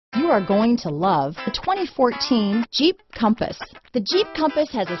are going to love the 2014 Jeep Compass. The Jeep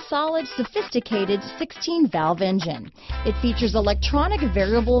Compass has a solid, sophisticated 16-valve engine. It features electronic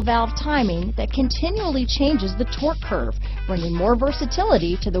variable valve timing that continually changes the torque curve, bringing more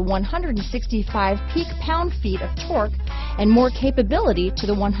versatility to the 165 peak pound-feet of torque and more capability to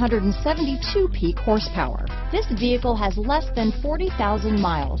the 172 peak horsepower. This vehicle has less than 40,000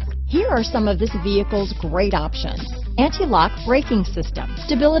 miles. Here are some of this vehicle's great options: anti-lock braking system,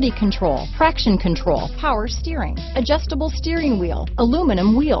 stability control, traction control, power steering, adjustable steering wheel,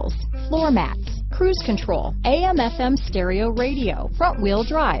 aluminum wheels, floor mats, cruise control, AM/FM stereo radio, front wheel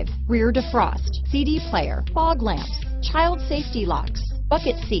drive, rear defrost, CD player, fog lamps, child safety locks,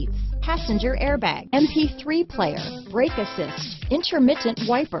 bucket seats, passenger airbag, MP3 player, brake assist, intermittent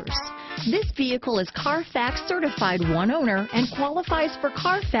wipers. This vehicle is Carfax certified one owner and qualifies for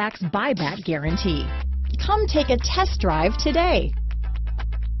Carfax buyback guarantee. Come take a test drive today.